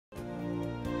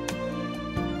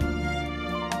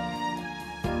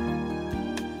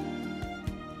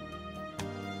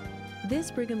This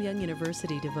Brigham Young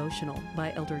University devotional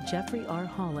by Elder Jeffrey R.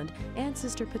 Holland and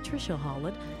Sister Patricia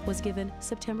Holland was given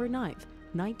September 9th,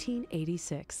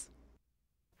 1986.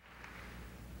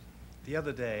 The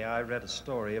other day, I read a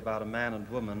story about a man and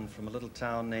woman from a little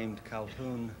town named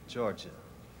Calhoun, Georgia.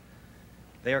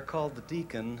 They are called the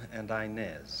Deacon and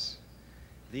Inez.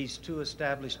 These two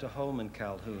established a home in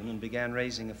Calhoun and began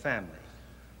raising a family.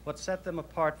 What set them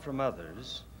apart from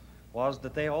others was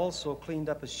that they also cleaned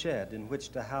up a shed in which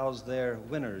to house their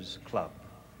Winners Club.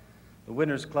 The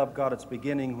Winners Club got its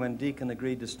beginning when Deacon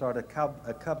agreed to start a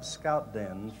Cub Scout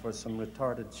den for some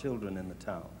retarded children in the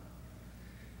town.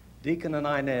 Deacon and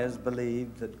Inez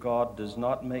believed that God does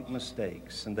not make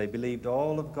mistakes, and they believed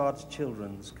all of God's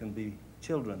children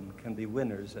can be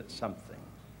winners at something.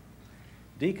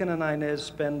 Deacon and Inez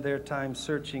spend their time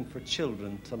searching for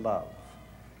children to love.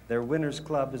 Their Winners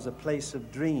Club is a place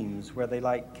of dreams where they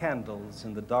light candles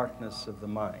in the darkness of the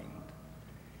mind.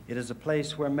 It is a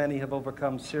place where many have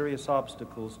overcome serious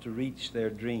obstacles to reach their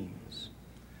dreams.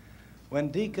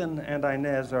 When Deacon and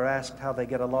Inez are asked how they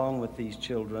get along with these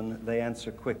children, they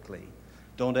answer quickly,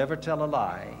 "Don't ever tell a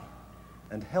lie,"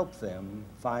 and help them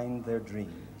find their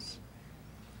dreams.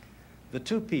 The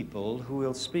two people who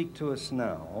will speak to us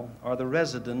now are the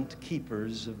resident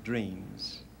keepers of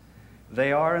dreams.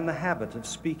 They are in the habit of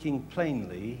speaking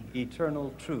plainly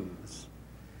eternal truths.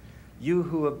 You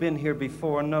who have been here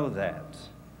before know that.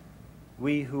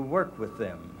 We who work with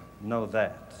them know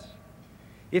that.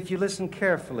 If you listen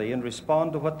carefully and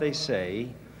respond to what they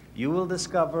say, you will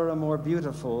discover a more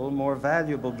beautiful, more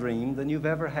valuable dream than you've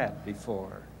ever had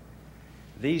before.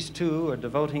 These two are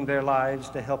devoting their lives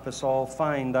to help us all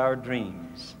find our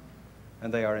dreams,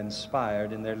 and they are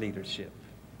inspired in their leadership.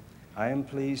 I am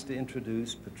pleased to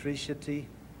introduce Patricia T.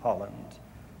 Holland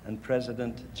and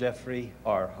President Jeffrey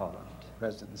R. Holland.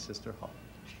 President and Sister Holland.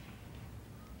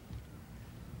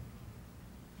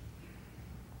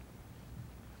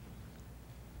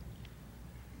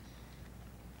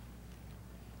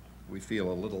 We feel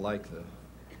a little like the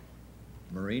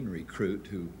Marine recruit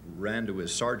who ran to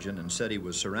his sergeant and said he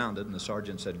was surrounded, and the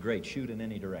sergeant said, "Great, shoot in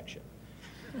any direction."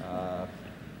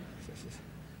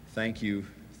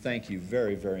 Thank you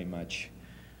very, very much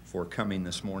for coming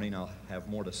this morning. I'll have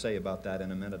more to say about that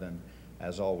in a minute, and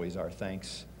as always, our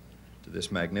thanks to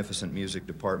this magnificent music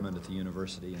department at the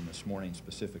university, and this morning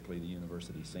specifically the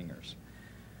university singers.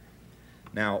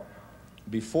 Now,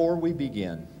 before we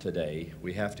begin today,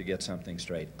 we have to get something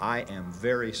straight. I am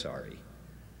very sorry.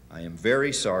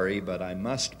 But I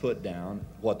must put down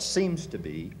what seems to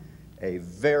be a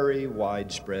very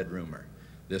widespread rumor.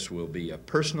 This will be a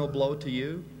personal blow to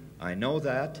you, I know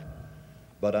that,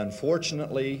 but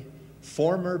unfortunately,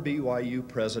 former BYU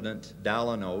President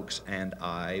Dallin Oaks and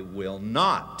I will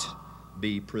not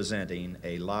be presenting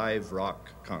a live rock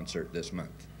concert this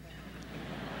month.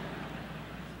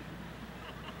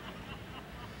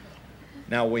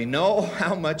 Now, we know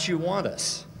how much you want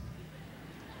us.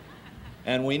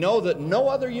 And we know that no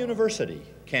other university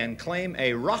can claim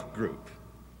a rock group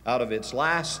out of its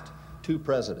last two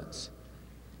presidents.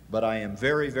 But I am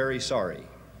very, very sorry.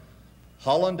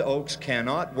 Holland Oaks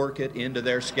cannot work it into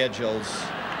their schedules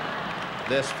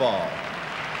this fall.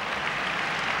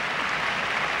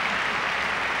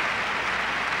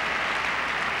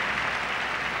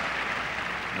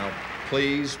 Now,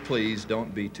 please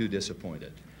don't be too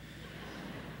disappointed.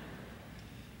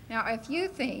 Now, if you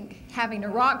think having a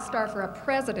rock star for a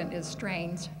president is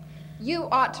strange, you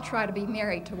ought to try to be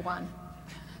married to one.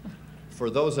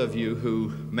 For those of you who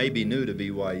may be new to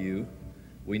BYU,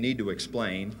 we need to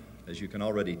explain, as you can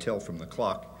already tell from the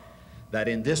clock, that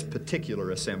in this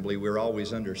particular assembly, we're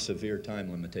always under severe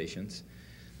time limitations.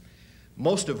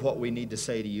 Most of what we need to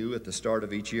say to you at the start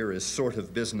of each year is sort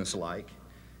of businesslike,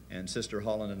 and Sister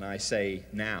Holland and I say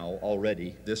now,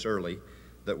 already, this early,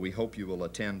 that we hope you will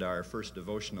attend our first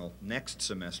devotional next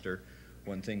semester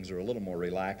when things are a little more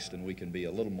relaxed and we can be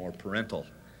a little more parental.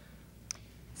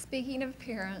 Speaking of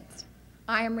parents,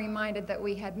 I am reminded that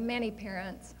we had many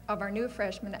parents of our new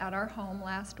freshmen at our home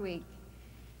last week,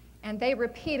 and they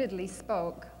repeatedly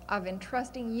spoke of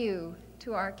entrusting you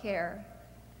to our care.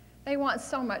 They want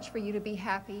so much for you to be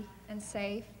happy and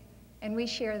safe, and we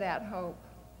share that hope.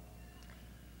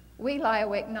 We lie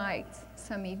awake nights,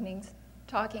 some evenings,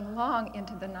 talking long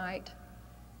into the night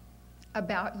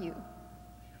about you.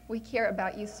 We care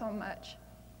about you so much.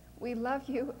 We love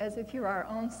you as if you're our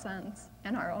own sons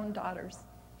and our own daughters,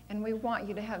 and we want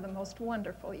you to have the most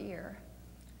wonderful year.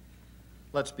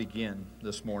 Let's begin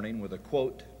this morning with a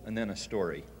quote and then a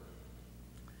story.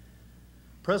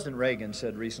 President Reagan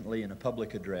said recently in a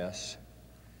public address,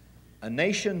 "A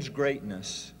nation's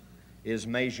greatness is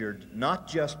measured not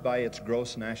just by its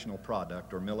gross national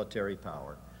product or military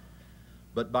power,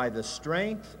 but by the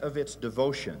strength of its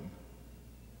devotion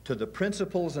to the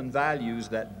principles and values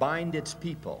that bind its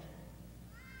people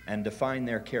and define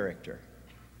their character.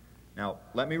 Now,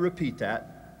 let me repeat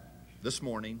that this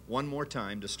morning one more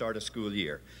time to start a school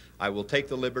year. I will take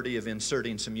the liberty of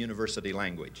inserting some university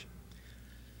language.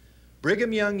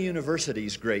 Brigham Young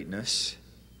University's greatness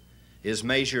is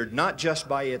measured not just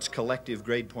by its collective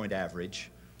grade point average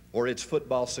or its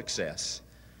football success,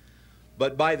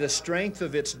 but by the strength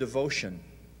of its devotion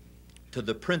to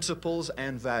the principles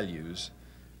and values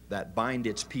that bind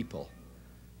its people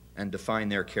and define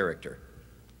their character.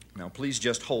 Now, please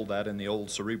just hold that in the old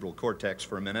cerebral cortex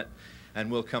for a minute,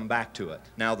 and we'll come back to it.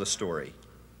 Now, the story.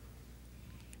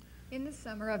 In the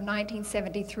summer of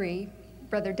 1973,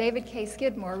 Brother David K.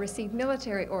 Skidmore received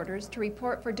military orders to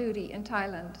report for duty in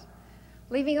Thailand.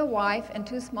 Leaving a wife and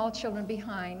 2 small children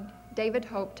behind, David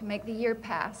hoped to make the year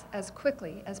pass as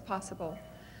quickly as possible.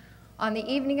 On the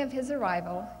evening of his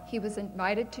arrival, he was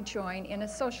invited to join in a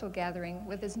social gathering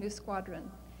with his new squadron.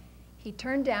 He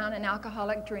turned down an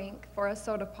alcoholic drink for a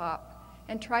soda pop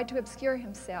and tried to obscure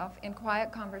himself in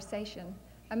quiet conversation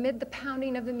amid the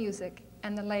pounding of the music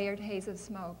and the layered haze of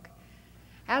smoke.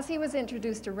 As he was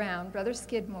introduced around, Brother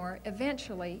Skidmore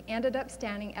eventually ended up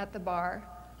standing at the bar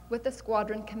with the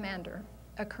squadron commander,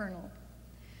 a colonel.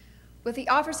 With the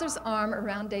officer's arm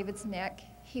around David's neck,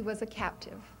 he was a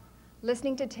captive,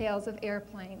 listening to tales of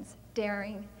airplanes,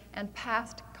 daring, and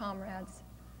past comrades.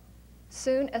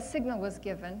 Soon a signal was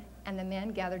given, and the men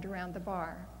gathered around the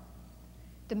bar.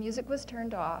 The music was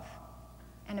turned off,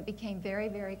 and it became very,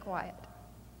 very quiet.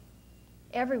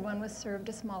 Everyone was served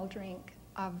a small drink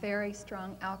of very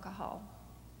strong alcohol.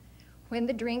 When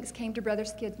the drinks came to Brother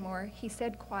Skidmore, he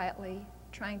said quietly,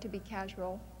 trying to be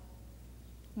casual,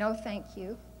 "No, thank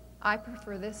you. I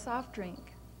prefer this soft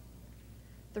drink."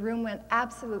 The room went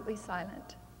absolutely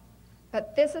silent.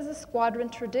 "But this is a squadron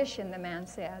tradition," the man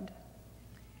said.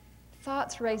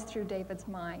 Thoughts raced through David's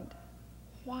mind.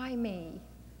 Why me?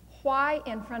 Why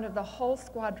in front of the whole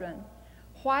squadron?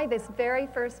 Why this very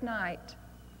first night?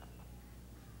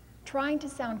 Trying to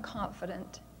sound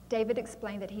confident, David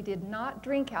explained that he did not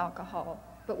drink alcohol,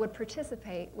 but would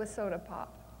participate with soda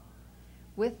pop.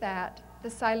 With that, the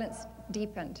silence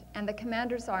deepened, and the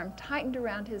commander's arm tightened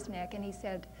around his neck, and he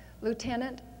said,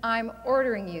 "Lieutenant, I'm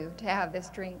ordering you to have this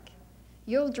drink.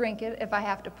 You'll drink it if I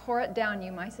have to pour it down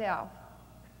you myself."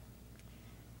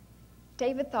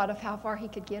 David thought of how far he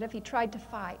could get if he tried to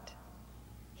fight.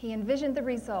 He envisioned the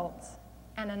results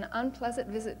and an unpleasant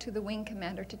visit to the wing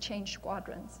commander to change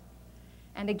squadrons.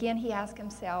 And again he asked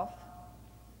himself,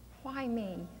 why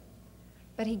me?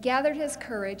 But he gathered his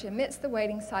courage amidst the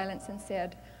waiting silence and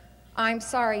said, "I'm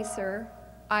sorry, sir,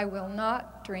 I will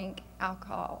not drink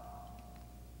alcohol."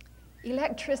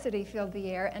 Electricity filled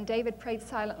the air, and David prayed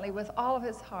silently with all of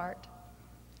his heart.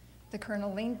 The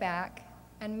colonel leaned back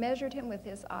and measured him with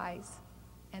his eyes,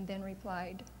 and then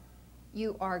replied,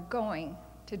 "You are going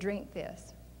to drink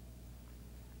this."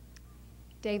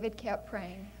 David kept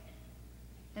praying,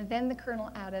 and then the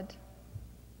colonel added,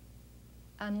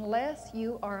 "Unless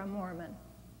you are a Mormon."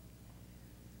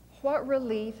 What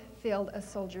relief filled a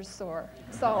soldier's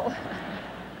soul.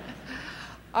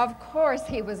 Of course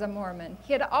he was a Mormon.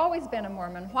 He had always been a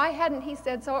Mormon. Why hadn't he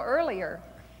said so earlier?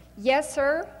 "Yes,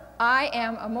 sir, I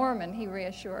am a Mormon," he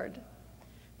reassured.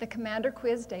 The commander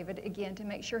quizzed David again to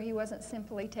make sure he wasn't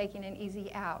simply taking an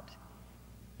easy out.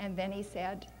 And then he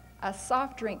said, "A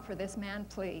soft drink for this man,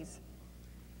 please."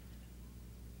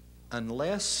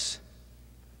 Unless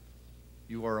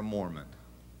you are a Mormon.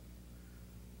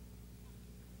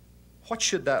 What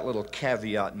should that little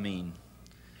caveat mean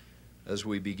as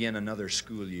we begin another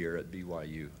school year at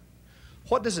BYU?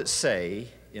 What does it say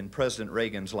in President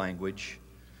Reagan's language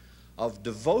of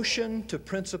devotion to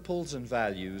principles and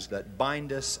values that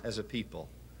bind us as a people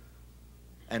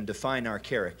and define our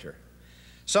character?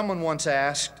 Someone once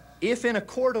asked, if in a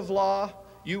court of law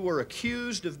you were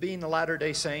accused of being a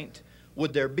Latter-day Saint,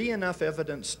 would there be enough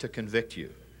evidence to convict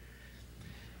you?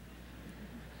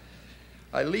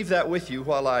 I leave that with you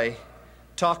while I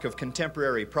talk of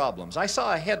contemporary problems. I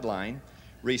saw a headline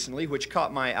recently which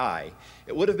caught my eye.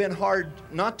 It would have been hard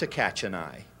not to catch an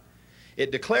eye.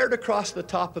 It declared across the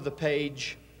top of the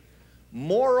page,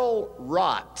 "Moral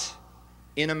rot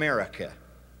in America."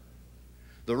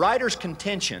 The writer's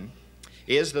contention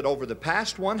is that over the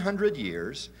past 100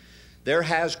 years, there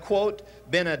has, quote,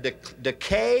 been a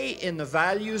decay in the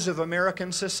values of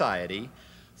American society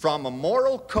from a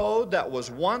moral code that was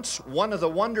once one of the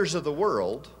wonders of the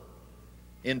world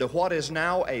into what is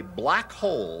now a black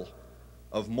hole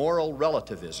of moral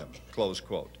relativism, close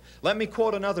quote. Let me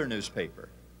quote another newspaper.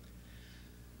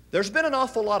 There's been an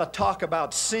awful lot of talk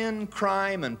about sin,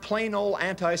 crime, and plain old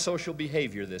antisocial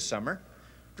behavior this summer.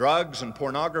 Drugs and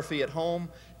pornography at home,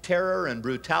 terror and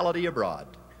brutality abroad.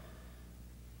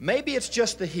 Maybe it's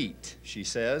just the heat, she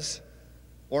says,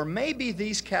 or maybe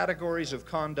these categories of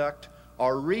conduct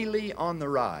are really on the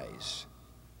rise.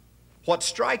 What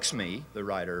strikes me, the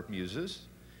writer muses,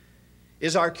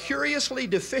 is our curiously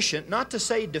deficient, not to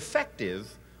say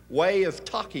defective, way of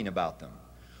talking about them.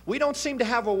 We don't seem to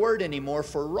have a word anymore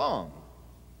for wrong,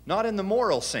 not in the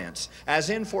moral sense, as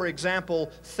in, for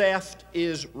example, theft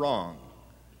is wrong.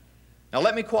 Now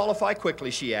let me qualify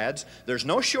quickly, she adds, there's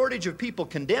no shortage of people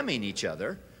condemning each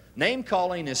other.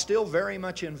 Name-calling is still very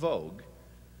much in vogue.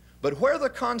 But where the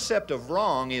concept of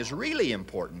wrong is really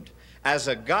important as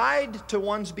a guide to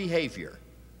one's behavior,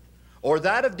 or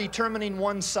that of determining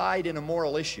one's side in a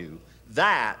moral issue,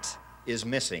 that is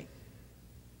missing.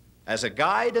 As a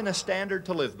guide and a standard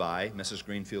to live by, Mrs.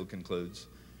 Greenfield concludes,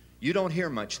 you don't hear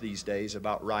much these days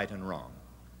about right and wrong.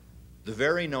 The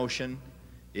very notion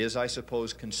is, I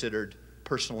suppose, considered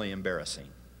personally embarrassing,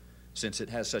 since it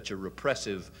has such a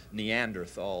repressive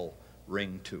Neanderthal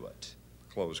ring to it,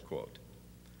 close quote.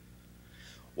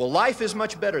 Well, life is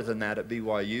much better than that at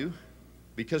BYU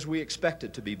because we expect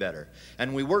it to be better,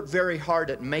 and we work very hard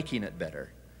at making it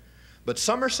better. But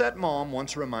Somerset Maugham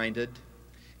once reminded,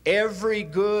 every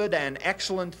good and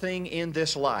excellent thing in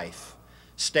this life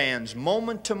stands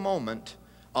moment to moment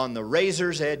on the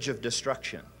razor's edge of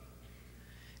destruction.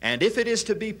 And if it is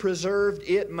to be preserved,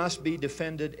 it must be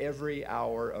defended every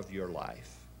hour of your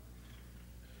life.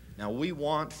 Now, we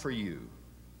want for you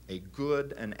a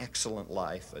good and excellent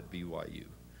life at BYU.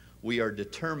 We are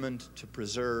determined to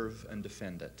preserve and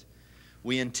defend it.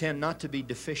 We intend not to be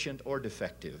deficient or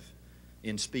defective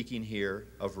in speaking here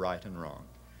of right and wrong.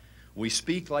 We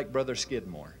speak like Brother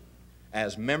Skidmore,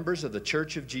 as members of the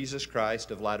Church of Jesus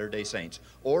Christ of Latter-day Saints,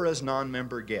 or as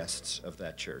non-member guests of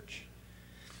that church.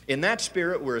 In that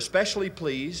spirit, we're especially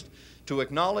pleased to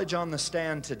acknowledge on the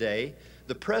stand today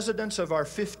the presidents of our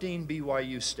 15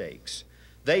 BYU stakes.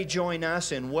 They join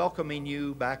us in welcoming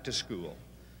you back to school.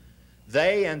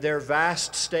 They and their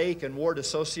vast stake and ward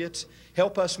associates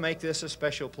help us make this a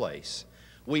special place.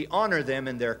 We honor them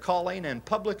in their calling and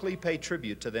publicly pay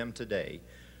tribute to them today.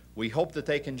 We hope that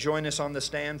they can join us on the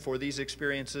stand for these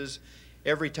experiences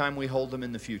every time we hold them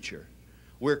in the future.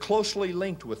 We're closely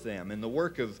linked with them in the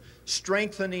work of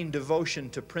strengthening devotion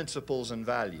to principles and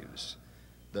values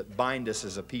that bind us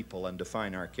as a people and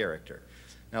define our character.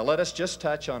 Now let us just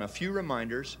touch on a few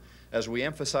reminders as we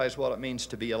emphasize what it means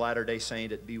to be a Latter-day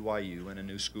Saint at BYU in a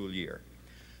new school year.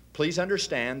 Please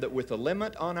understand that with the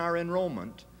limit on our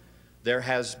enrollment, there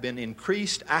has been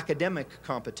increased academic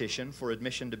competition for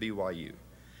admission to BYU.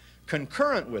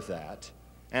 Concurrent with that,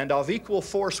 and of equal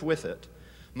force with it,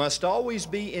 must always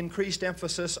be increased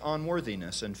emphasis on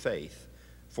worthiness and faith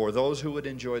for those who would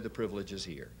enjoy the privileges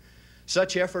here.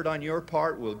 Such effort on your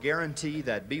part will guarantee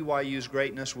that BYU's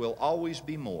greatness will always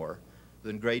be more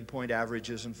than grade point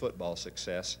averages and football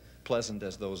success, pleasant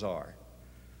as those are.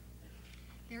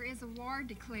 There is a war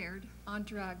declared on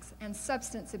drugs and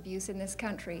substance abuse in this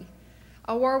country,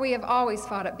 a war we have always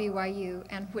fought at BYU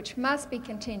and which must be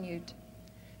continued.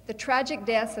 The tragic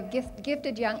deaths of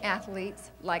gifted young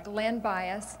athletes like Len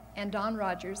Bias and Don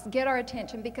Rogers get our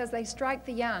attention because they strike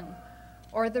the young,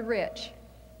 or the rich,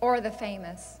 or the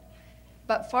famous.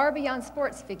 But far beyond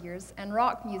sports figures and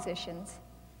rock musicians,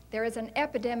 there is an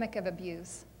epidemic of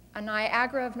abuse, a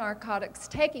Niagara of narcotics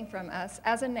taking from us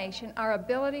as a nation our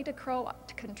ability to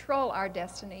control our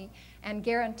destiny and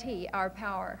guarantee our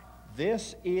power.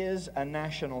 This is a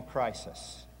national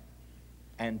crisis,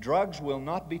 and drugs will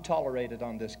not be tolerated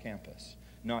on this campus.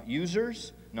 Not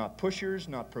users, not pushers,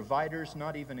 not providers,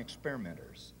 not even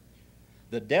experimenters.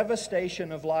 The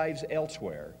devastation of lives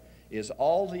elsewhere is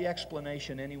all the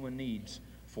explanation anyone needs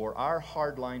for our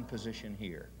hardline position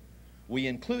here. We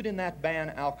include in that ban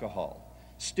alcohol,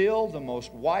 still the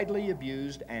most widely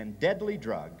abused and deadly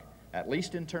drug, at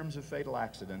least in terms of fatal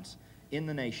accidents, in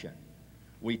the nation.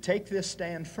 We take this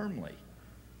stand firmly,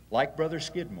 like Brother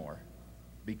Skidmore,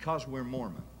 because we're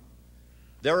Mormon.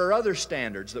 There are other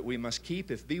standards that we must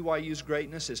keep if BYU's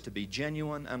greatness is to be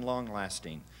genuine and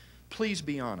long-lasting. Please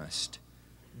be honest.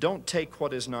 Don't take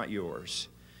what is not yours,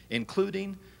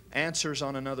 including answers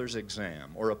on another's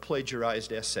exam, or a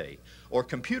plagiarized essay, or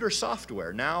computer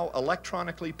software now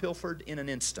electronically pilfered in an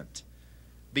instant.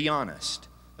 Be honest,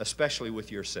 especially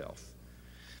with yourself.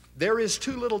 There is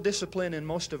too little discipline in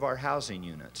most of our housing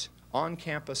units, on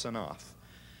campus and off.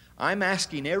 I'm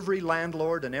asking every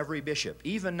landlord and every bishop,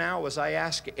 even now as I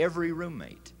ask every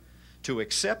roommate, to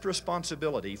accept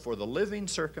responsibility for the living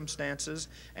circumstances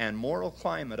and moral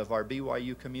climate of our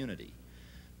BYU community.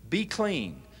 Be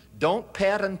clean. Don't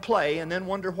pet and play and then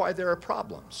wonder why there are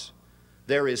problems.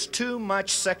 There is too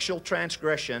much sexual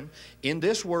transgression in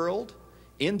this world,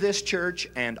 in this church,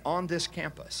 and on this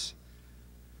campus.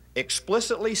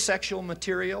 Explicitly sexual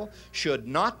material should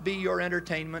not be your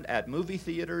entertainment at movie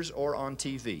theaters or on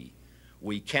TV.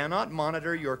 We cannot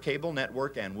monitor your cable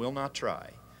network and will not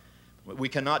try. We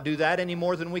cannot do that any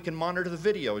more than we can monitor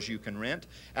the videos you can rent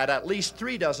at least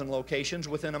 3 dozen locations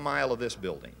within a mile of this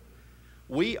building.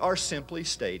 We are simply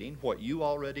stating what you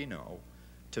already know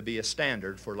to be a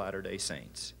standard for Latter-day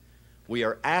Saints. We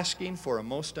are asking for a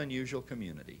most unusual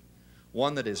community,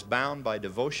 one that is bound by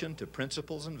devotion to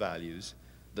principles and values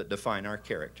that define our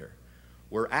character.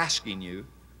 We're asking you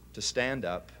to stand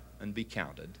up and be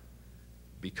counted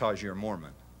because you're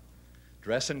Mormon.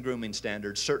 Dress and grooming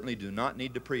standards certainly do not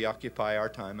need to preoccupy our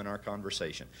time and our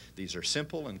conversation. These are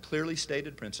simple and clearly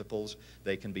stated principles.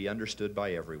 They can be understood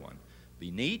by everyone.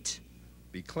 Be neat,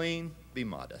 be clean, be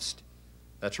modest.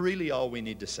 That's really all we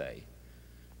need to say.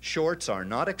 Shorts are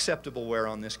not acceptable wear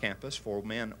on this campus for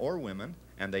men or women,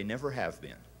 and they never have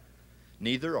been.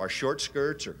 Neither are short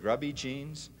skirts or grubby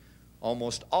jeans.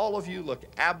 Almost all of you look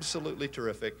absolutely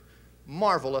terrific,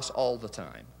 marvelous all the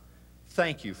time.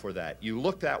 Thank you for that. You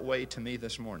look that way to me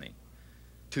this morning.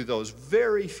 To those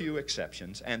very few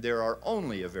exceptions, and there are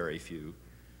only a very few,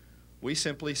 we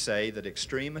simply say that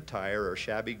extreme attire or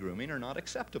shabby grooming are not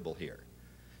acceptable here.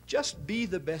 Just be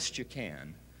the best you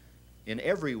can in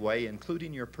every way,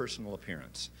 including your personal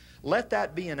appearance. Let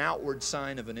that be an outward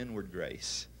sign of an inward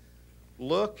grace.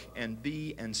 Look and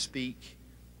be and speak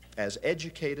as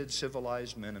educated,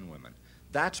 civilized men and women.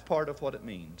 That's part of what it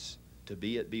means to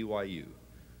be at BYU.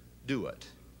 Do it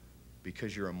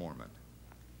because you're a Mormon.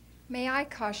 May I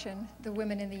caution the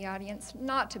women in the audience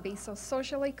not to be so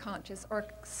socially conscious or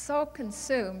so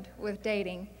consumed with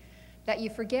dating that you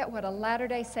forget what a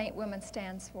Latter-day Saint woman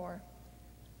stands for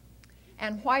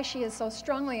and why she is so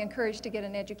strongly encouraged to get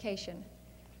an education.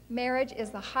 Marriage is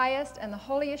the highest and the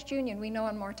holiest union we know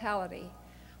in mortality.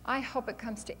 I hope it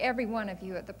comes to every one of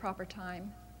you at the proper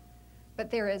time.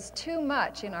 But there is too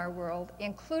much in our world,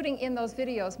 including in those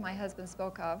videos my husband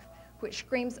spoke of, which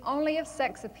screams only of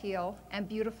sex appeal and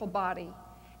beautiful body,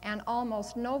 and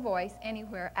almost no voice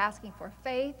anywhere asking for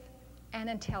faith and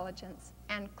intelligence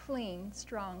and clean,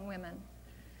 strong women.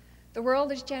 The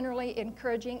world is generally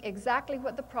encouraging exactly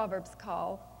what the Proverbs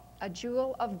call a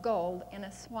jewel of gold in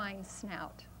a swine's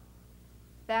snout.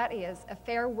 That is a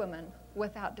fair woman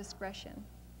without discretion.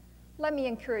 Let me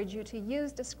encourage you to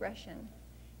use discretion.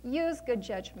 Use good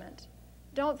judgment.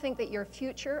 Don't think that your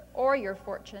future or your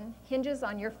fortune hinges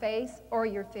on your face or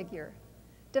your figure.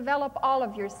 Develop all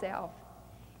of yourself.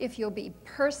 If you'll be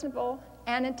personable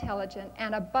and intelligent,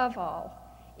 and above all,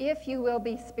 if you will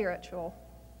be spiritual,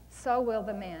 so will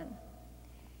the men.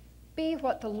 Be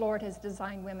what the Lord has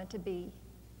designed women to be,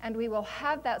 and we will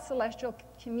have that celestial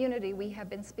community we have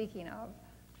been speaking of.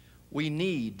 We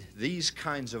need these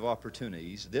kinds of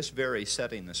opportunities, this very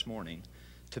setting this morning,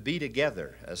 to be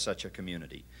together as such a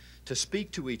community, to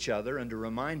speak to each other and to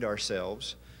remind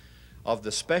ourselves of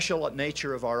the special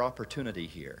nature of our opportunity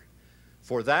here.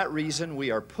 For that reason,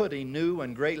 we are putting new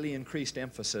and greatly increased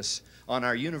emphasis on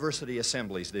our university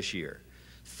assemblies this year.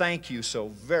 Thank you so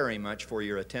very much for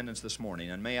your attendance this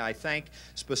morning, and may I thank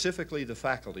specifically the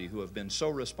faculty who have been so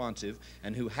responsive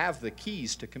and who have the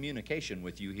keys to communication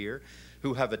with you here,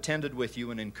 who have attended with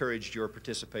you and encouraged your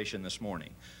participation this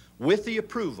morning. With the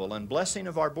approval and blessing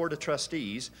of our Board of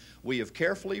Trustees, we have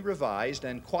carefully revised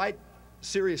and quite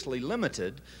seriously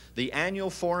limited the annual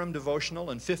forum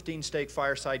devotional and 15-stake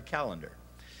fireside calendar.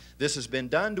 This has been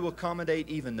done to accommodate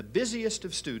even the busiest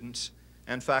of students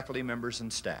and faculty members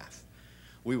and staff.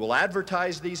 We will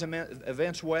advertise these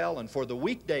events well, and for the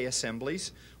weekday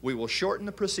assemblies, we will shorten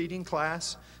the preceding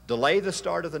class, delay the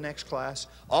start of the next class,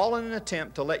 all in an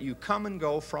attempt to let you come and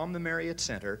go from the Marriott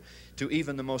Center to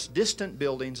even the most distant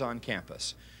buildings on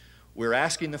campus. We're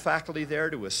asking the faculty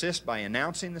there to assist by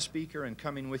announcing the speaker and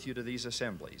coming with you to these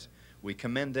assemblies. We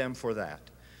commend them for that.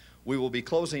 We will be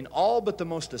closing all but the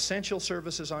most essential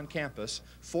services on campus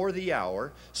for the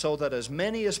hour so that as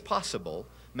many as possible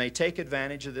may take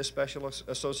advantage of this special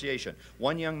association.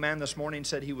 One young man this morning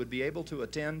said he would be able to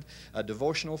attend a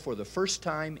devotional for the first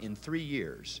time in 3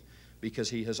 years because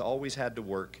he has always had to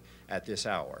work at this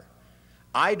hour.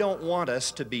 I don't want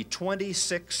us to be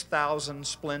 26,000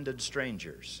 splendid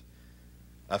strangers.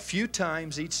 A few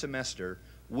times each semester,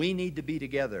 we need to be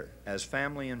together as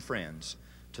family and friends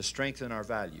to strengthen our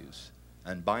values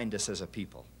and bind us as a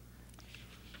people.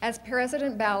 As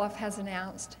President Balloff has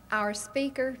announced, our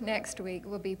speaker next week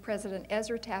will be President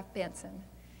Ezra Taft Benson.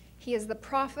 He is the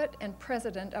prophet and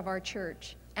president of our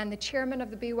church and the chairman of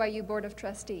the BYU Board of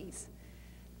Trustees.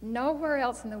 Nowhere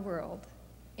else in the world,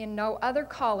 in no other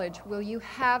college, will you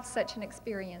have such an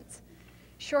experience.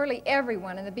 Surely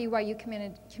everyone in the BYU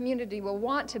community will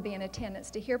want to be in attendance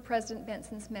to hear President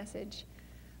Benson's message.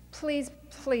 Please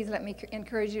let me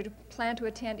encourage you to plan to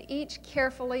attend each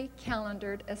carefully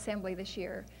calendared assembly this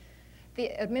year.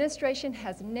 The administration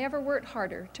has never worked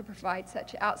harder to provide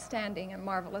such outstanding and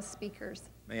marvelous speakers.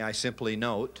 May I simply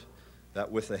note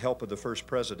that with the help of the First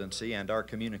Presidency and our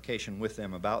communication with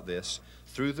them about this,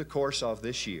 through the course of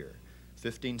this year,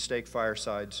 15 stake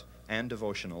firesides and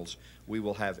devotionals, we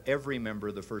will have every member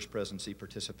of the First Presidency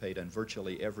participate and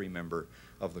virtually every member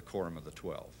of the Quorum of the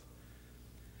 12.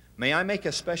 May I make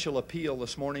a special appeal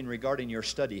this morning regarding your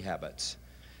study habits,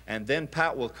 and then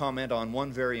Pat will comment on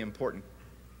one very important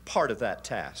part of that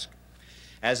task.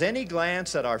 As any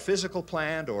glance at our physical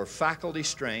plan or faculty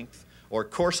strength or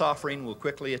course offering will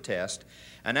quickly attest,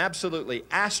 an absolutely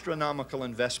astronomical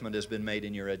investment has been made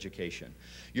in your education.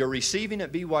 You're receiving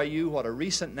at BYU what a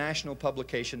recent national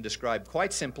publication described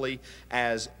quite simply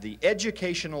as the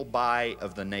educational buy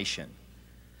of the nation.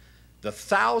 The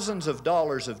thousands of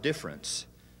dollars of difference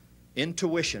in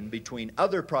tuition between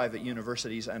other private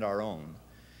universities and our own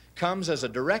comes as a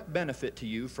direct benefit to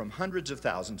you from hundreds of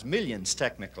thousands, millions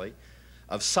technically,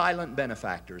 of silent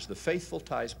benefactors, the faithful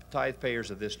tithe payers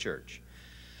of this church.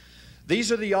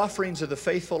 These are the offerings of the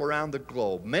faithful around the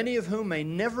globe, many of whom may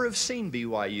never have seen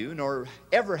BYU nor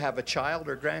ever have a child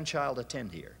or grandchild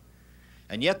attend here.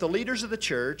 And yet the leaders of the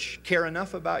church care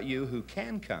enough about you who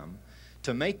can come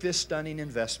to make this stunning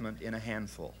investment in a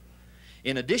handful.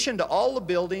 In addition to all the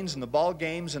buildings and the ball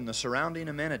games and the surrounding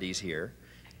amenities here,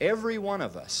 every one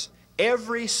of us,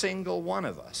 every single one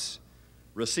of us,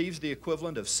 receives the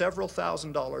equivalent of several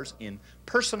 $1,000s in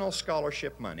personal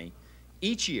scholarship money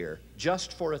each year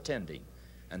just for attending.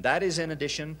 And that is in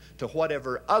addition to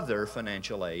whatever other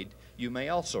financial aid you may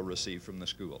also receive from the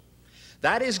school.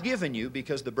 That is given you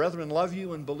because the brethren love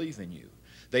you and believe in you.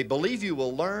 They believe you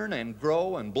will learn and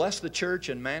grow and bless the church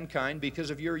and mankind because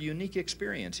of your unique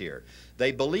experience here.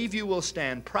 They believe you will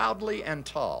stand proudly and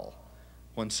tall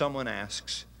when someone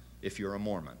asks if you're a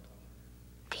Mormon.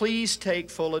 Please take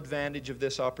full advantage of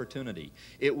this opportunity.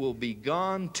 It will be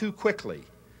gone too quickly.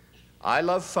 I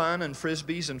love fun and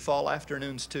frisbees and fall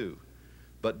afternoons too,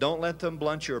 but don't let them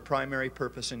blunt your primary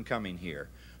purpose in coming here.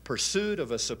 Pursuit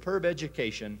of a superb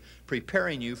education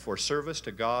preparing you for service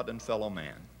to God and fellow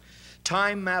man.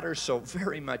 Time matters so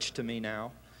very much to me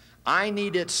now. I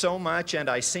need it so much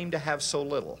and I seem to have so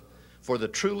little for the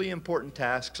truly important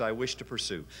tasks I wish to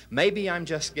pursue. Maybe I'm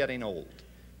just getting old.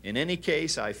 In any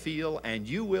case, I feel, and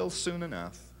you will soon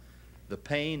enough, the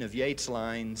pain of Yeats'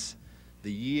 lines,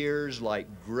 the years like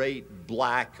great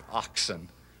black oxen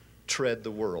tread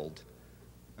the world,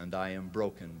 and I am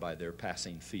broken by their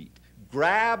passing feet.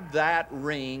 Grab that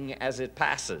ring as it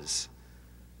passes,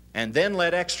 and then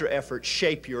let extra effort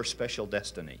shape your special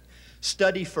destiny.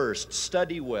 Study first,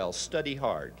 study well, study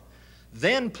hard.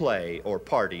 Then play or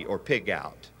party or pig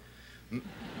out.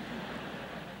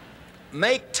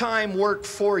 Make time work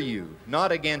for you,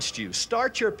 not against you.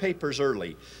 Start your papers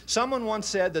early. Someone once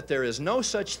said that there is no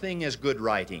such thing as good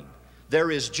writing.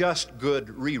 There is just good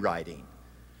rewriting.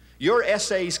 Your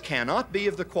essays cannot be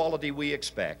of the quality we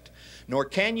expect, nor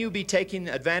can you be taking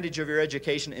advantage of your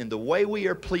education in the way we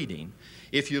are pleading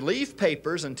if you leave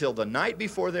papers until the night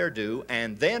before they're due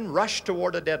and then rush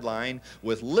toward a deadline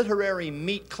with literary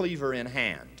meat cleaver in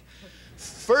hand.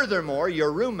 Furthermore,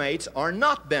 your roommates are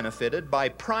not benefited by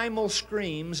primal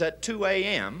screams at 2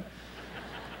 a.m.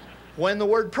 when the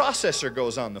word processor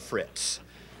goes on the fritz.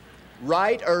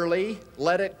 Write early,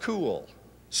 let it cool.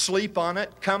 Sleep on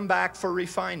it, come back for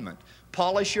refinement.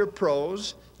 Polish your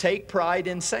prose, take pride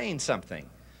in saying something.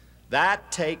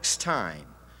 That takes time.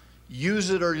 Use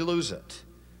it or lose it.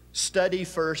 Study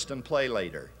first and play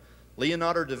later.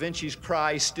 Leonardo da Vinci's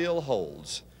cry still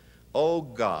holds, "O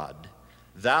God,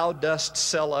 Thou dost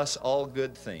sell us all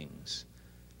good things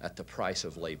at the price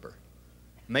of labor."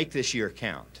 Make this year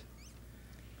count.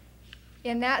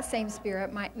 In that same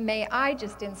spirit, may I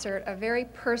just insert a very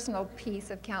personal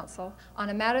piece of counsel on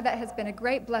a matter that has been a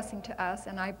great blessing to us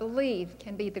and I believe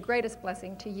can be the greatest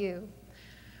blessing to you.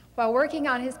 While working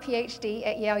on his PhD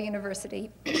at Yale University,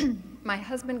 my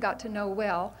husband got to know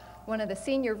well one of the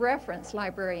senior reference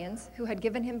librarians who had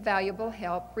given him valuable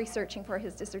help researching for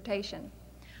his dissertation.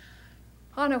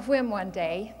 On a whim one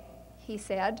day, he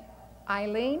said,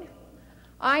 "Eileen,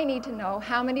 I need to know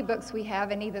how many books we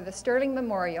have in either the Sterling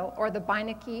Memorial or the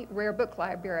Beinecke Rare Book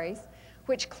Libraries,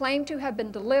 which claimed to have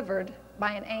been delivered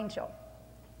by an angel.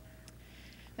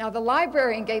 Now, the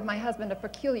librarian gave my husband a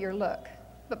peculiar look,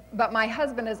 but my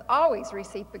husband has always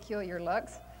received peculiar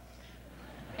looks.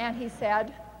 And he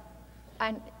said,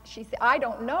 and she said, I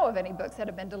don't know of any books that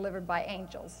have been delivered by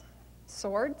angels.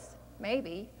 Swords,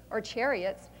 maybe, or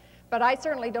chariots, but I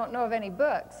certainly don't know of any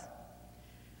books.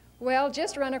 Well,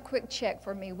 just run a quick check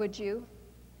for me, would you?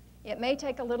 It may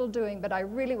take a little doing, but I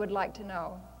really would like to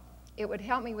know. It would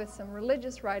help me with some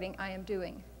religious writing I am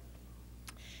doing.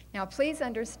 Now, please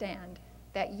understand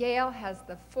that Yale has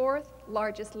the 4th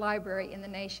largest library in the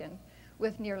nation,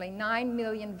 with nearly 9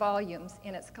 million volumes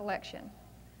in its collection.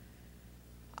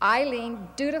 Eileen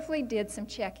dutifully did some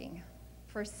checking.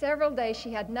 For several days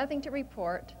she had nothing to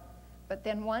report, but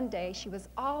then one day she was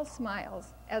all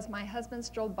smiles as my husband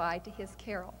strolled by to his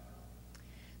carol.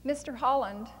 Mr.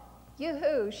 Holland,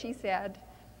 yoo-hoo, she said,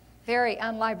 very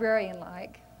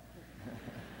unlibrarian-like.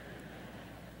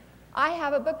 I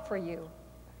have a book for you.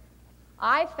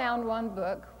 I found one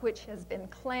book which has been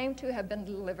claimed to have been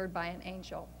delivered by an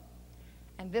angel.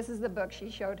 And this is the book she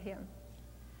showed him.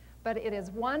 But it is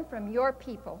one from your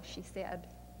people, she said.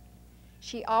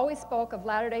 She always spoke of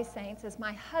Latter-day Saints as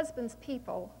my husband's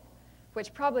people,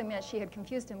 which probably meant she had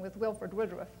confused him with Wilford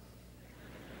Woodruff.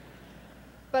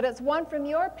 But it's one from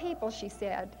your people, she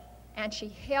said, and she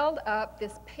held up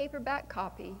this paperback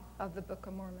copy of the Book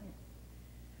of Mormon.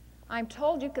 I'm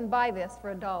told you can buy this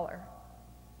for $1.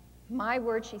 My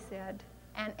word, she said,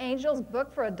 an angel's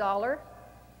book for $1?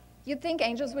 You'd think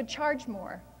angels would charge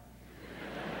more.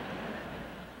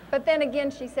 But then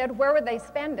again, she said, where would they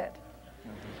spend it?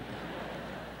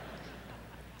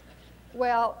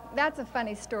 Well, that's a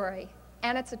funny story,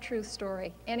 and it's a true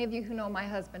story. Any of you who know my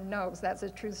husband knows that's a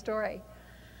true story.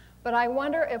 But I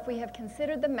wonder if we have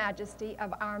considered the majesty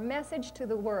of our message to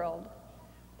the world.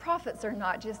 Prophets are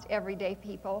not just everyday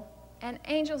people, and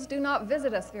angels do not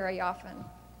visit us very often.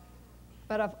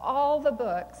 But of all the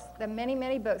books, the many,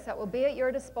 many books that will be at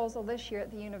your disposal this year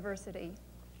at the university,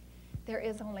 there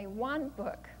is only one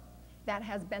book that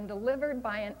has been delivered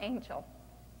by an angel.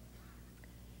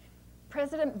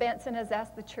 President Benson has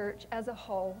asked the church as a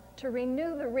whole to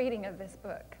renew the reading of this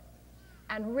book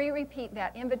and re-repeat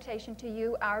that invitation to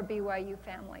you, our BYU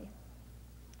family.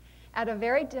 At a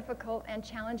very difficult and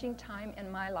challenging time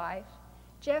in my life,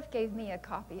 Jeff gave me a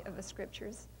copy of the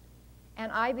scriptures,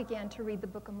 and I began to read the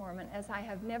Book of Mormon as I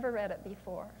have never read it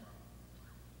before.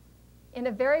 In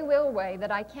a very real way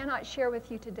that I cannot share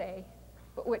with you today,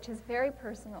 but which is very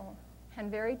personal and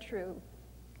very true,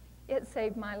 it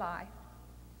saved my life.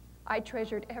 I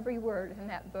treasured every word in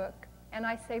that book, and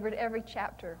I savored every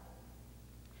chapter.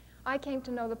 I came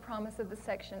to know the promise of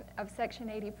section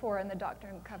 84 in the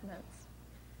Doctrine and Covenants,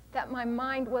 that my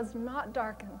mind was not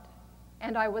darkened,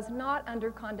 and I was not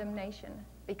under condemnation,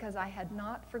 because I had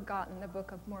not forgotten the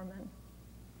Book of Mormon.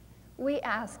 We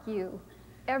ask you,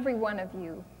 every one of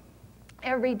you,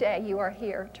 every day you are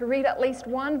here, to read at least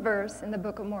one verse in the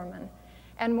Book of Mormon,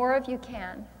 and more if you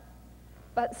can,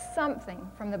 but something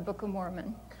from the Book of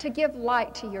Mormon to give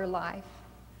light to your life,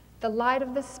 the light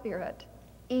of the Spirit,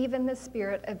 even the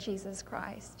Spirit of Jesus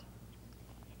Christ.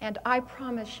 And I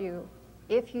promise you,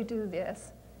 if you do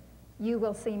this, you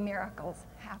will see miracles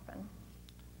happen.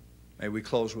 May we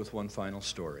close with one final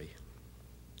story.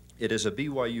 It is a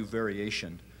BYU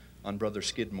variation on Brother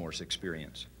Skidmore's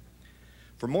experience.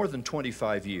 For more than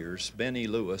 25 years, Ben E.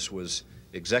 Lewis was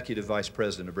Executive Vice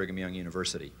President of Brigham Young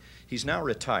University. He's now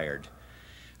retired.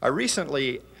 I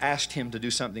recently asked him to do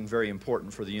something very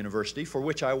important for the university, for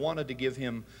which I wanted to give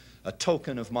him a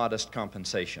token of modest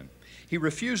compensation. He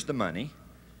refused the money.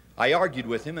 I argued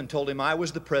with him and told him I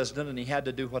was the president and he had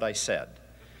to do what I said.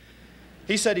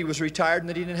 He said he was retired and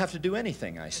that he didn't have to do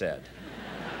anything, I said.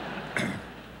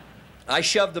 I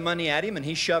shoved the money at him and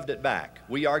he shoved it back.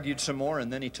 We argued some more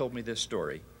and then he told me this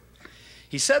story.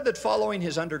 He said that following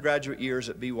his undergraduate years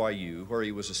at BYU, where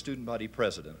he was a student body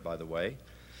president, by the way,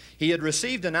 he had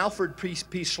received an Alfred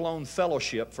P. Sloan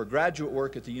Fellowship for graduate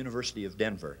work at the University of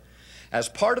Denver. As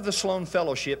part of the Sloan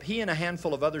Fellowship, he and a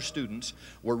handful of other students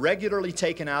were regularly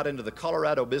taken out into the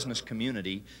Colorado business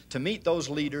community to meet those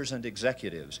leaders and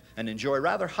executives and enjoy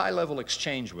rather high-level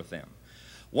exchange with them.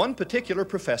 One particular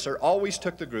professor always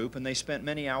took the group and they spent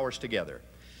many hours together.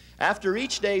 After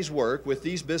each day's work with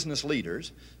these business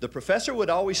leaders, the professor would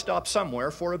always stop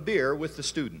somewhere for a beer with the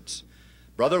students.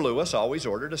 Brother Lewis always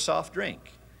ordered a soft drink.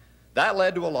 That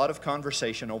led to a lot of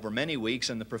conversation over many weeks,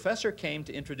 and the professor came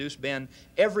to introduce Ben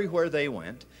everywhere they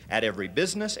went, at every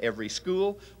business, every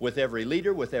school, with every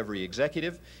leader, with every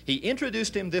executive. He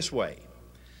introduced him this way.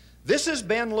 This is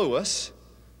Ben Lewis.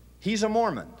 He's a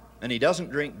Mormon, and he doesn't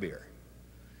drink beer.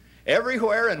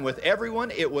 Everywhere and with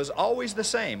everyone, it was always the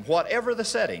same, whatever the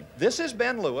setting. This is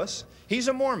Ben Lewis. He's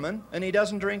a Mormon, and he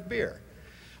doesn't drink beer.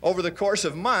 Over the course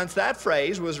of months, that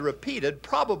phrase was repeated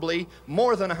probably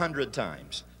more than 100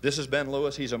 times. This is Ben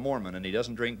Lewis. He's a Mormon, and he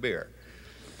doesn't drink beer.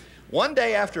 One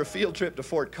day after a field trip to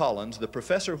Fort Collins, the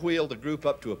professor wheeled the group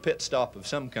up to a pit stop of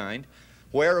some kind,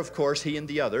 where, of course, he and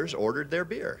the others ordered their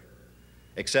beer.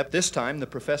 Except this time, the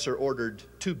professor ordered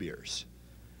 2 beers.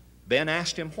 Ben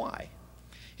asked him why.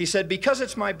 He said, "Because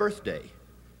it's my birthday,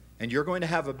 and you're going to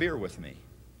have a beer with me."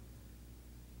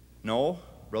 "No,"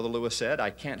 Brother Lewis said, "I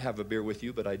can't have a beer with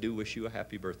you, but I do wish you a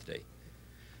happy birthday."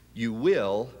 "You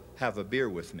will have a beer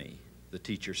with me," the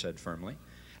teacher said firmly.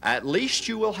 "At least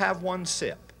you will have 1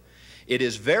 sip. It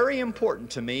is very important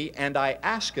to me, and I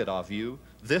ask it of you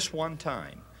this one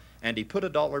time." And he put a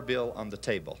 $1 bill on the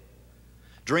table.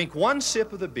 "Drink 1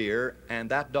 sip of the beer, and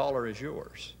that $1 is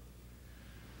yours."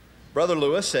 Brother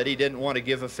Lewis said he didn't want to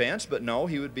give offense, but no,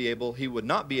 he would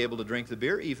not be able to drink the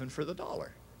beer even for the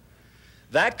 $1.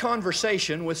 That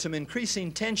conversation, with some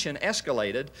increasing tension,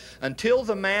 escalated until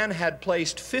the man had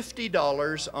placed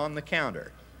 $50 on the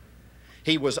counter.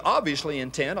 He was obviously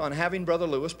intent on having Brother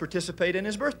Lewis participate in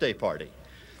his birthday party.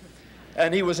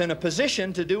 And he was in a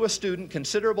position to do a student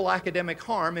considerable academic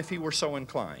harm if he were so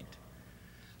inclined.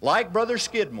 Like Brother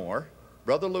Skidmore,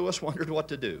 Brother Lewis wondered what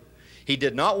to do. He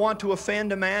did not want to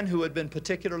offend a man who had been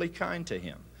particularly kind to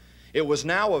him. It was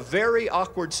now a very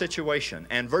awkward situation,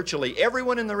 and virtually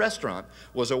everyone in the restaurant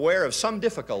was aware of some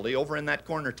difficulty over in that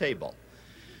corner table.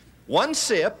 1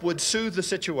 sip would soothe the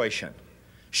situation.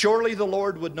 Surely the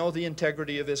Lord would know the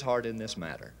integrity of his heart in this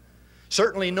matter.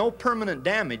 Certainly no permanent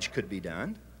damage could be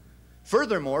done.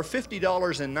 Furthermore,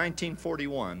 $50 in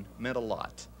 1941 meant a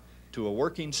lot to a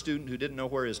working student who didn't know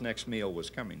where his next meal was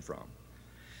coming from.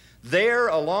 There,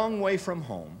 a long way from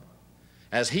home,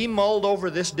 as he mulled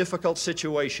over this difficult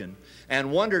situation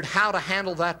and wondered how to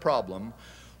handle that problem,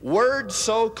 words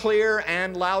so clear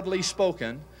and loudly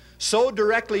spoken, so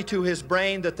directly to his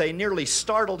brain that they nearly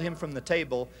startled him from the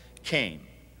table, came.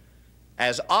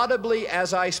 As audibly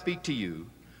as I speak to you,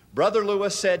 Brother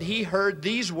Lewis said he heard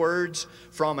these words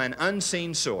from an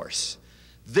unseen source.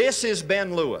 "This is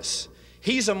Ben Lewis.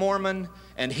 He's a Mormon,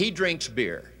 and he drinks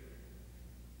beer."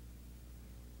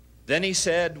 Then he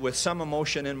said, with some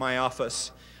emotion in my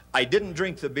office, "I didn't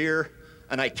drink the beer,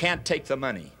 and I can't take the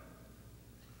money.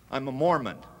 I'm a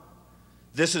Mormon.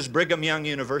 This is Brigham Young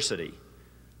University.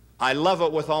 I love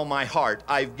it with all my heart.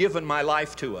 I've given my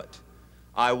life to it.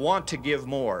 I want to give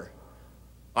more.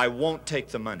 I won't take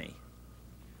the money."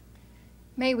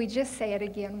 May we just say it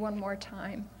again one more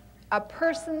time. A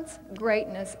person's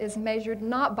greatness is measured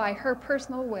not by her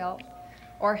personal wealth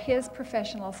or his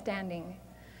professional standing,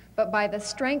 but by the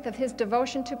strength of his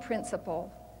devotion to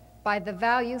principle, by the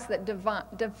values that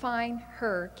define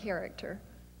her character.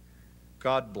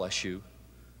 God bless you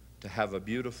to have a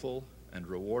beautiful and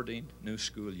rewarding new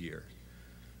school year.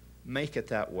 Make it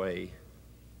that way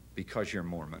because you're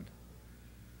Mormon.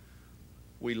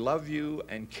 We love you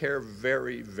and care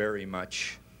very, very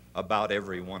much about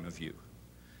every one of you,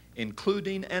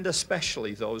 including and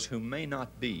especially those who may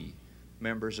not be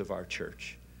members of our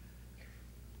church.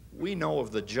 We know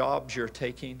of the jobs you're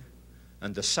taking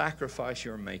and the sacrifice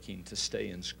you're making to stay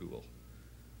in school.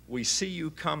 We see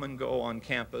you come and go on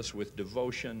campus with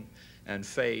devotion and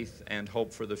faith and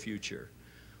hope for the future.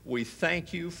 We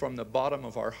thank you from the bottom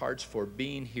of our hearts for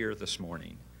being here this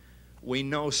morning. We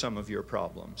know some of your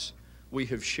problems. We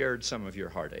have shared some of your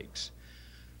heartaches.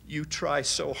 You try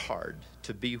so hard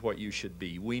to be what you should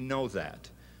be. We know that.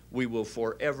 We will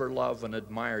forever love and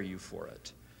admire you for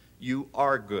it. You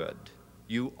are good.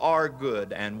 You are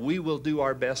good, and we will do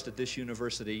our best at this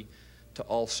university to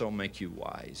also make you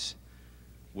wise.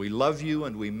 We love you,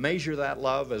 and we measure that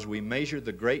love as we measure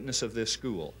the greatness of this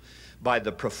school by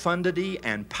the profundity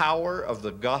and power of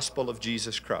the gospel of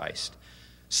Jesus Christ.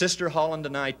 Sister Holland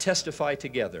and I testify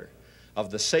together of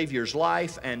the Savior's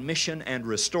life and mission and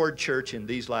restored church in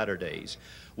these latter days.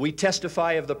 We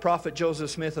testify of the prophet Joseph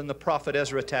Smith and the prophet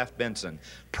Ezra Taft Benson,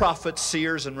 prophets,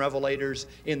 seers, and revelators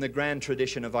in the grand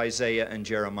tradition of Isaiah and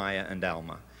Jeremiah and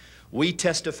Alma. We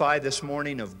testify this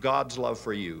morning of God's love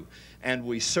for you, and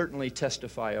we certainly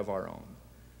testify of our own.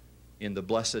 In the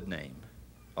blessed name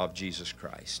of Jesus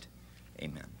Christ,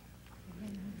 amen.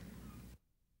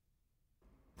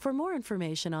 For more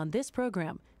information on this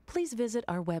program, please visit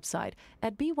our website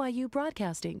at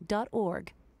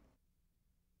byubroadcasting.org.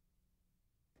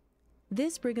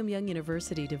 This Brigham Young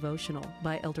University devotional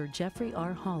by Elder Jeffrey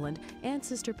R. Holland and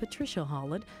Sister Patricia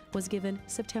Holland was given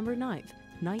September 9th,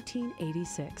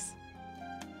 1986.